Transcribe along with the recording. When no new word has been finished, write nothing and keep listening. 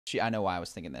I know why I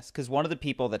was thinking this, because one of the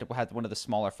people that had one of the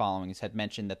smaller followings had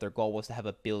mentioned that their goal was to have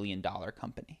 $1 billion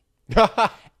company.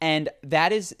 And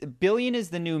that is, billion is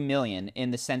the new million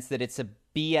in the sense that it's a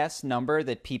BS number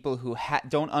that people who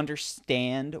don't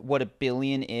understand what a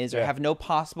billion is or have no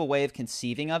possible way of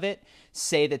conceiving of it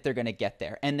say that they're going to get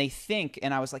there. And they think,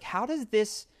 and I was like, how does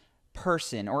this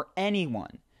person or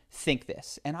anyone think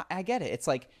this? And I get it. It's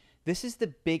like, this is the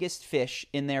biggest fish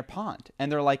in their pond.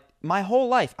 And they're like, my whole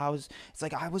life, I was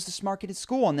the smart kid at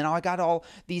school. And then I got all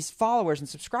these followers and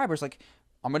subscribers. Like,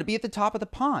 I'm going to be at the top of the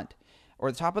pond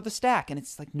or the top of the stack. And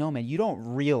it's like, no, man, you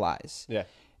don't realize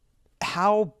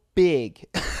how big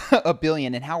a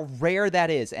billion and how rare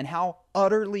that is and how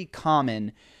utterly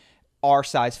common our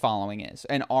size following is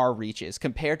and our reach is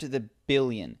compared to the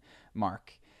billion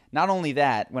mark. Not only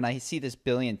that, when I see this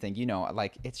billion thing, you know,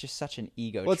 like, it's just such an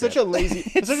ego trip. It's such a lazy.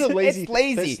 It's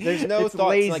lazy. There's no it's thought.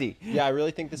 Lazy. Like, I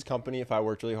really think this company, if I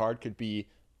worked really hard, could be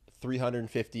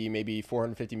 $350, maybe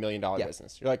 $450 million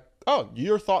business. You're like, oh,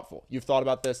 you're thoughtful. You've thought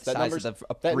about this. That size of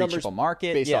the reachable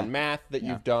market based on math that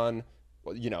you've done.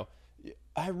 Well, you know,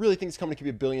 I really think this company could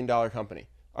be $1 billion company.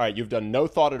 All right, you've done no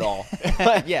thought at all.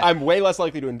 I'm way less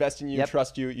likely to invest in you,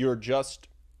 trust you.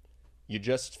 You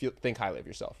just think highly of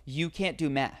yourself. You can't do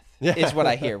math, is what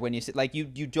I hear when you say, like, you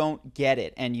don't get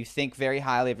it, and you think very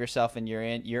highly of yourself, and you're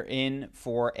in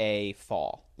for a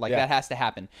fall. Like, that has to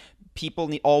happen.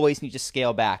 People always need to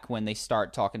scale back when they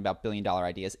start talking about $1 billion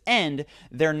ideas, and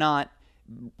they're not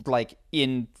like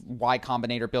in Y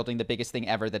Combinator building the biggest thing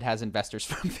ever that has investors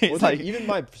from things. Well,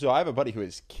 like, so I have a buddy who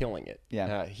is killing it.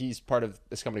 Yeah, he's part of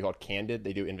this company called Candid.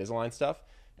 They do Invisalign stuff,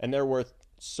 and they're worth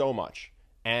so much.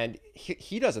 And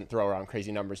he doesn't throw around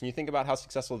crazy numbers. And you think about how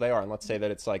successful they are. And let's say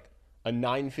that it's like a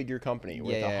 9-figure company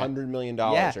with $100 million or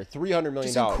 $300 million.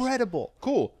 It's incredible.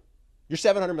 Cool. You're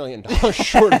 $700 million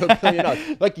short of $1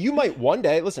 billion. Like, you might one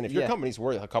day, listen, if your company's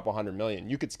worth a couple $100 million,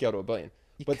 you could scale to $1 billion.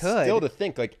 But still to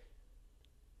think, like,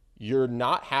 you're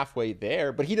not halfway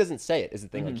there. But he doesn't say it is the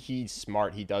thing. Like, he's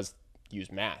smart. He does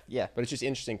use math. Yeah. But it's just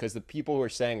interesting because the people who are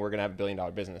saying we're going to have $1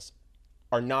 billion business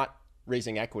are not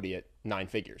raising equity at 9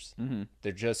 figures.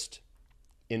 They're just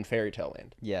in fairy tale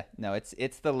land. Yeah, no,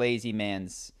 it's the lazy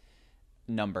man's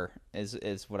number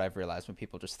is what I've realized when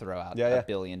people just throw out $1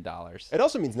 billion. It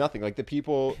also means nothing. Like, the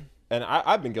people, and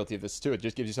I've been guilty of this too. It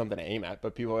just gives you something to aim at.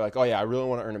 But people are like, oh yeah, I really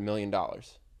want to earn $1 million.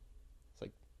 It's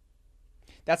like,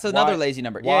 that's another lazy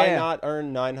number. Why not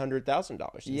earn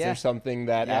 $900,000? Is there something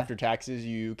that after taxes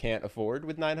you can't afford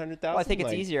with $900,000? Well, I think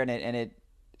it's easier, and it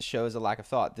shows a lack of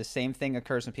thought. The same thing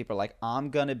occurs when people are like,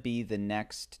 I'm gonna be the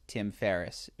next Tim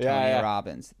Ferriss, Tony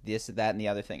Robbins, this, that, and the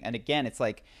other thing. And again, it's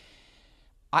like,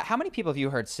 how many people have you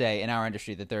heard say in our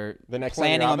industry that they're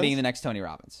planning on being the next Tony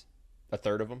Robbins? A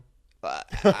third of them.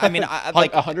 I mean,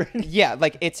 like 100. Yeah,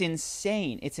 like, it's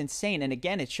insane. It's insane. And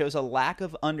again, it shows a lack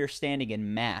of understanding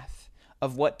in math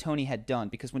of what Tony had done,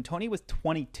 because when Tony was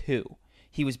 22,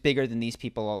 he was bigger than these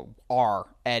people are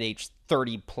at age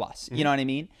 30 plus. You know what I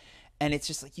mean? And it's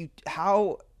just like,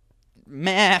 how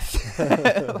math.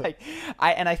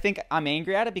 I think I'm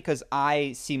angry at it because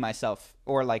I see myself,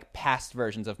 or like past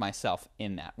versions of myself,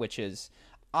 in that, which is,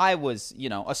 I was, you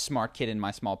know, a smart kid in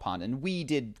my small pond, and we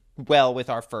did well with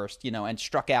our first, you know, and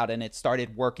struck out, and it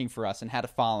started working for us and had a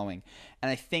following.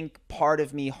 And I think part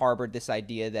of me harbored this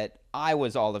idea that I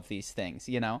was all of these things,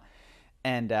 you know,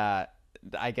 and I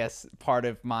guess part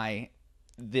of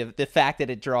the fact that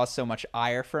it draws so much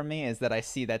ire from me is that I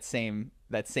see that same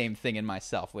thing in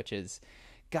myself, which is,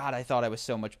 God, I thought I was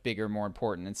so much bigger, more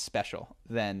important, and special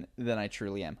than I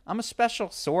truly am. I'm a special,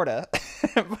 sorta,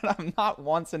 but I'm not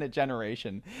once in a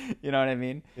generation. You know what I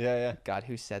mean? Yeah. God,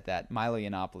 who said that? Milo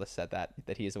Yiannopoulos said that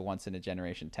he is a once in a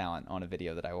generation talent on a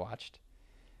video that I watched.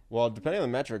 Well, depending on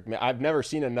the metric, I've never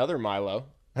seen another Milo.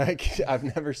 Like, I've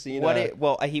never seen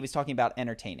he was talking about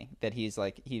entertaining, that he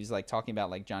was talking about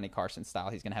like Johnny Carson style.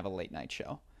 He's gonna have a late night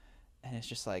show, and it's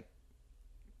just like,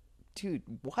 dude,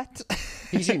 what?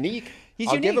 He's unique.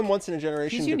 I'll give him once in a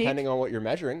generation, depending on what you're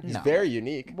measuring. He's very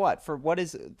unique.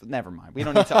 Never mind. We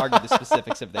don't need to argue the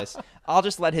specifics of this. I'll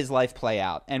just let his life play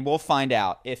out, and we'll find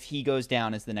out if he goes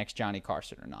down as the next Johnny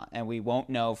Carson or not. And we won't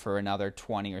know for another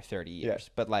 20 or 30 years.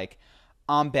 But like,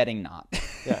 I'm betting not.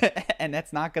 And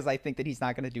that's not because I think that he's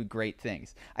not going to do great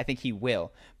things. I think he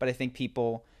will. But I think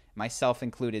people, myself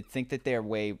included, think that they're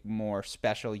way more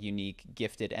special, unique,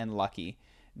 gifted, and lucky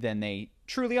than they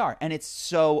truly are. And it's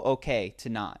so okay to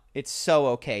not. It's so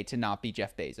okay to not be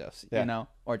Jeff Bezos, you know,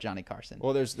 or Johnny Carson.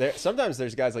 Well, sometimes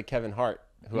there's guys like Kevin Hart,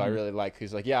 who I really like,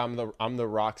 who's like, yeah, I'm the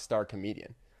rock star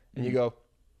comedian. And you go,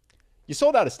 you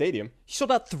sold out a stadium. You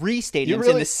sold out 3 stadiums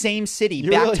in the same city,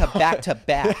 back to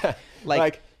back.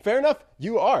 Like, fair enough,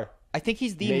 you are. I think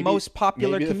he's the most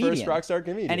popular maybe comedian. the first rock star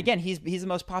comedian. And again, he's the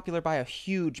most popular by a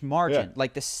huge margin. Yeah.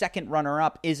 Like the second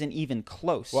runner-up isn't even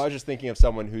close. Well, I was just thinking of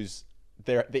someone who's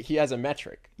there. He has a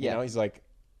metric. You know, he's like,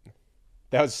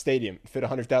 that was a stadium. It fit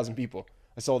 100,000 people.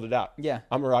 I sold it out. Yeah.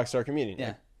 I'm a rock star comedian. Yeah.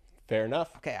 Like, fair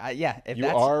enough. Okay, yeah. If you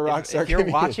are a rock star if you're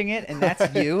comedian. watching it and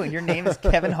that's you and your name is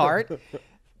Kevin Hart,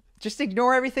 just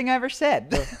ignore everything I ever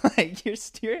said. Like you're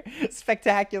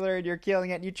spectacular and you're killing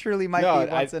it. And you truly might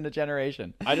be once in a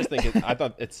generation. I just think I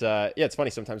thought it's it's funny.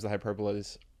 Sometimes the hyperbole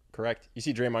is correct. You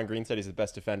see, Draymond Green said he's the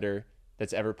best defender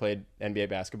that's ever played NBA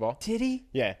basketball. Did he?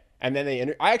 Yeah, and then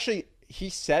he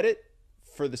said it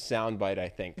for the soundbite, I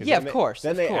think. Yeah, of course.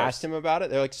 Then they asked him about it.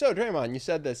 They're like, "So, Draymond, you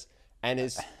said this," and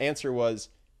his answer was,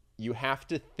 "You have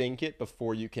to think it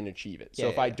before you can achieve it. So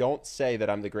if I don't say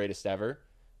that I'm the greatest ever,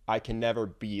 I can never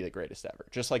be the greatest ever.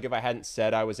 Just like if I hadn't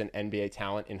said I was an NBA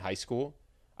talent in high school,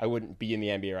 I wouldn't be in the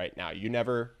NBA right now. You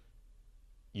never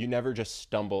just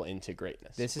stumble into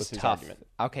greatness." This is tough. Argument.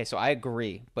 Okay, so I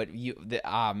agree, but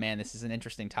man, this is an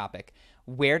interesting topic.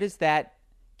 Where does that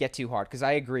get too hard? Because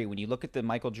I agree. When you look at the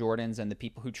Michael Jordans and the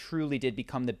people who truly did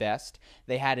become the best,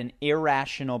 they had an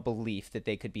irrational belief that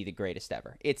they could be the greatest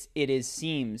ever. It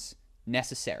seems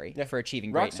necessary for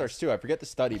achieving greatness. Rock stars too. I forget the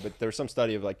study, but there was some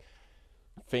study of like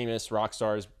famous rock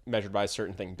stars measured by a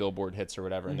certain thing, Billboard hits or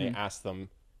whatever, and they asked them,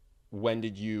 when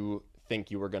did you think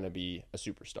you were going to be a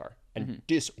superstar? And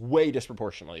way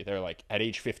disproportionately, they're like at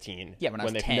age 15,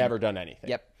 when they've 10. never done anything.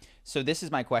 Yep. So this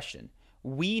is my question.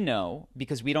 We know,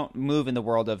 because we don't move in the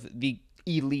world of the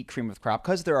elite cream of the crop,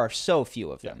 because there are so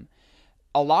few of them,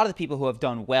 a lot of the people who have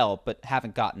done well but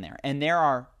haven't gotten there. And there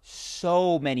are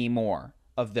so many more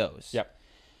of those. Yep.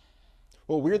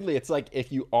 Well, weirdly, it's like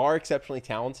if you are exceptionally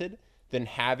talented, then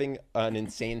having an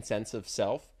insane sense of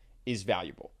self is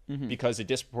valuable because a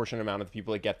disproportionate amount of the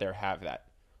people that get there have that.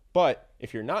 But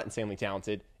if you're not insanely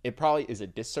talented, it probably is a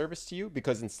disservice to you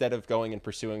because instead of going and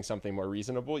pursuing something more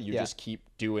reasonable, you just keep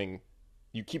pursuing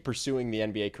the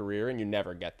NBA career and you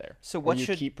never get there. So you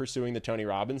keep pursuing the Tony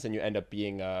Robbins and you end up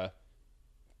being a,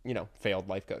 failed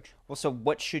life coach. Well, so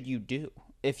what should you do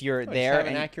if you're there? Just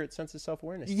have an accurate sense of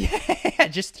self-awareness. Yeah,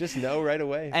 just know right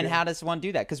away. And how does one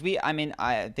do that? Because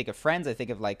I think of friends. I think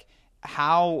of like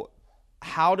how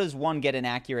does one get an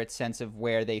accurate sense of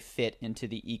where they fit into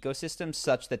the ecosystem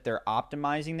such that they're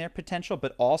optimizing their potential,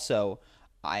 but also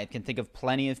I can think of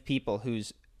plenty of people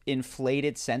whose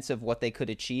inflated sense of what they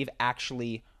could achieve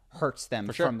actually hurts them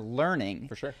from learning,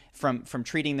 from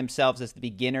treating themselves as the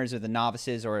beginners or the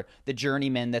novices or the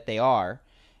journeymen that they are,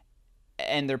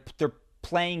 and they're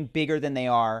playing bigger than they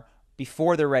are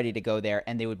before they're ready to go there,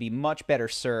 and they would be much better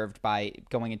served by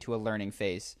going into a learning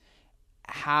phase.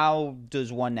 How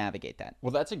does one navigate that?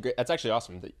 Well, that's actually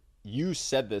awesome that you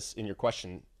said this in your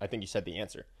question. I think you said the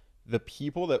answer. The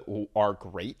people that are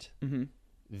great,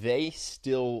 they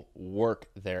still work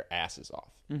their asses off.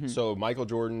 So Michael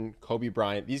Jordan, Kobe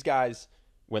Bryant, these guys,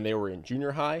 when they were in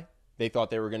junior high, they thought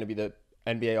they were going to be the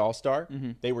NBA All-Star.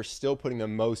 They were still putting the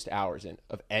most hours in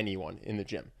of anyone in the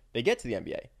gym. They get to the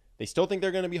NBA. They still think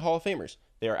they're going to be Hall of Famers.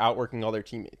 They are outworking all their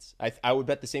teammates. I would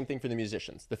bet the same thing for the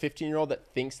musicians. The 15-year-old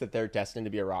that thinks that they're destined to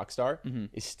be a rock star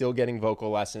is still getting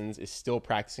vocal lessons, is still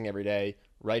practicing every day,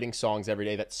 writing songs every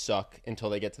day that suck until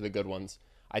they get to the good ones.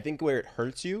 I think where it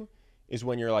hurts you is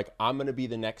when you're like, I'm going to be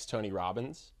the next Tony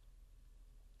Robbins,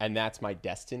 and that's my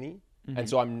destiny. And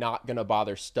so I'm not going to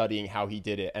bother studying how he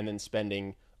did it and then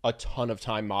spending a ton of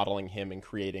time modeling him and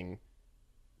creating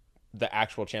the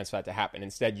actual chance for that to happen.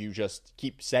 Instead, you just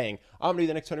keep saying, I'm going to be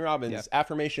the next Tony Robbins,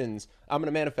 affirmations, I'm going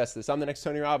to manifest this, I'm the next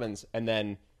Tony Robbins. And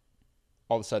then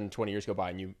all of a sudden 20 years go by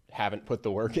and you haven't put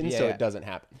the work in, so it doesn't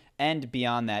happen. And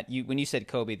beyond that, when you said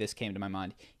Kobe, this came to my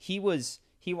mind. He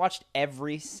watched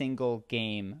every single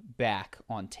game back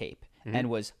on tape and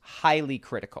was highly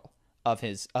critical of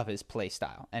his play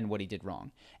style and what he did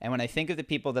wrong. And when I think of the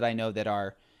people that I know that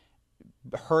are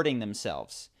hurting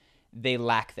themselves, they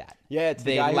lack that. Yeah,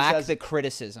 they lack the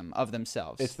criticism of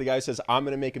themselves. It's the guy who says, I'm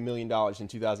going to make $1 million in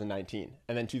 2019.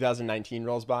 And then 2019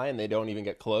 rolls by and they don't even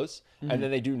get close. And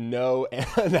then they do no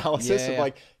analysis of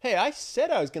like, hey, I said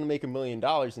I was going to make $1 million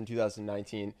in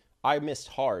 2019. I missed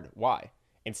hard. Why?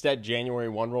 Instead, January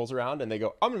 1 rolls around and they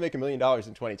go, I'm going to make $1 million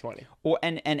in 2020.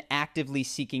 And actively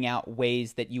seeking out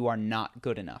ways that you are not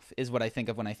good enough is what I think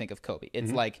of when I think of Kobe.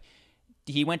 It's like,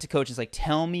 he went to coaches like,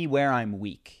 tell me where I'm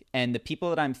weak. And the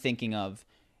people that I'm thinking of,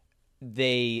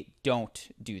 they don't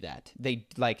do that.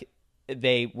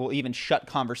 They will even shut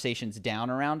conversations down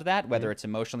around that, whether it's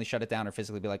emotionally shut it down or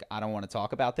physically be like, I don't want to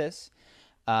talk about this.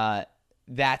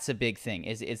 That's a big thing,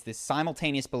 is this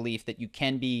simultaneous belief that you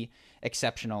can be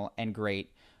exceptional and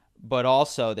great, but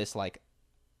also this like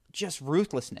just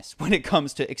ruthlessness when it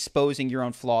comes to exposing your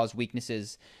own flaws,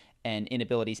 weaknesses, and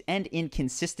inabilities and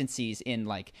inconsistencies in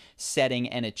like setting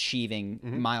and achieving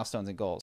milestones and goals.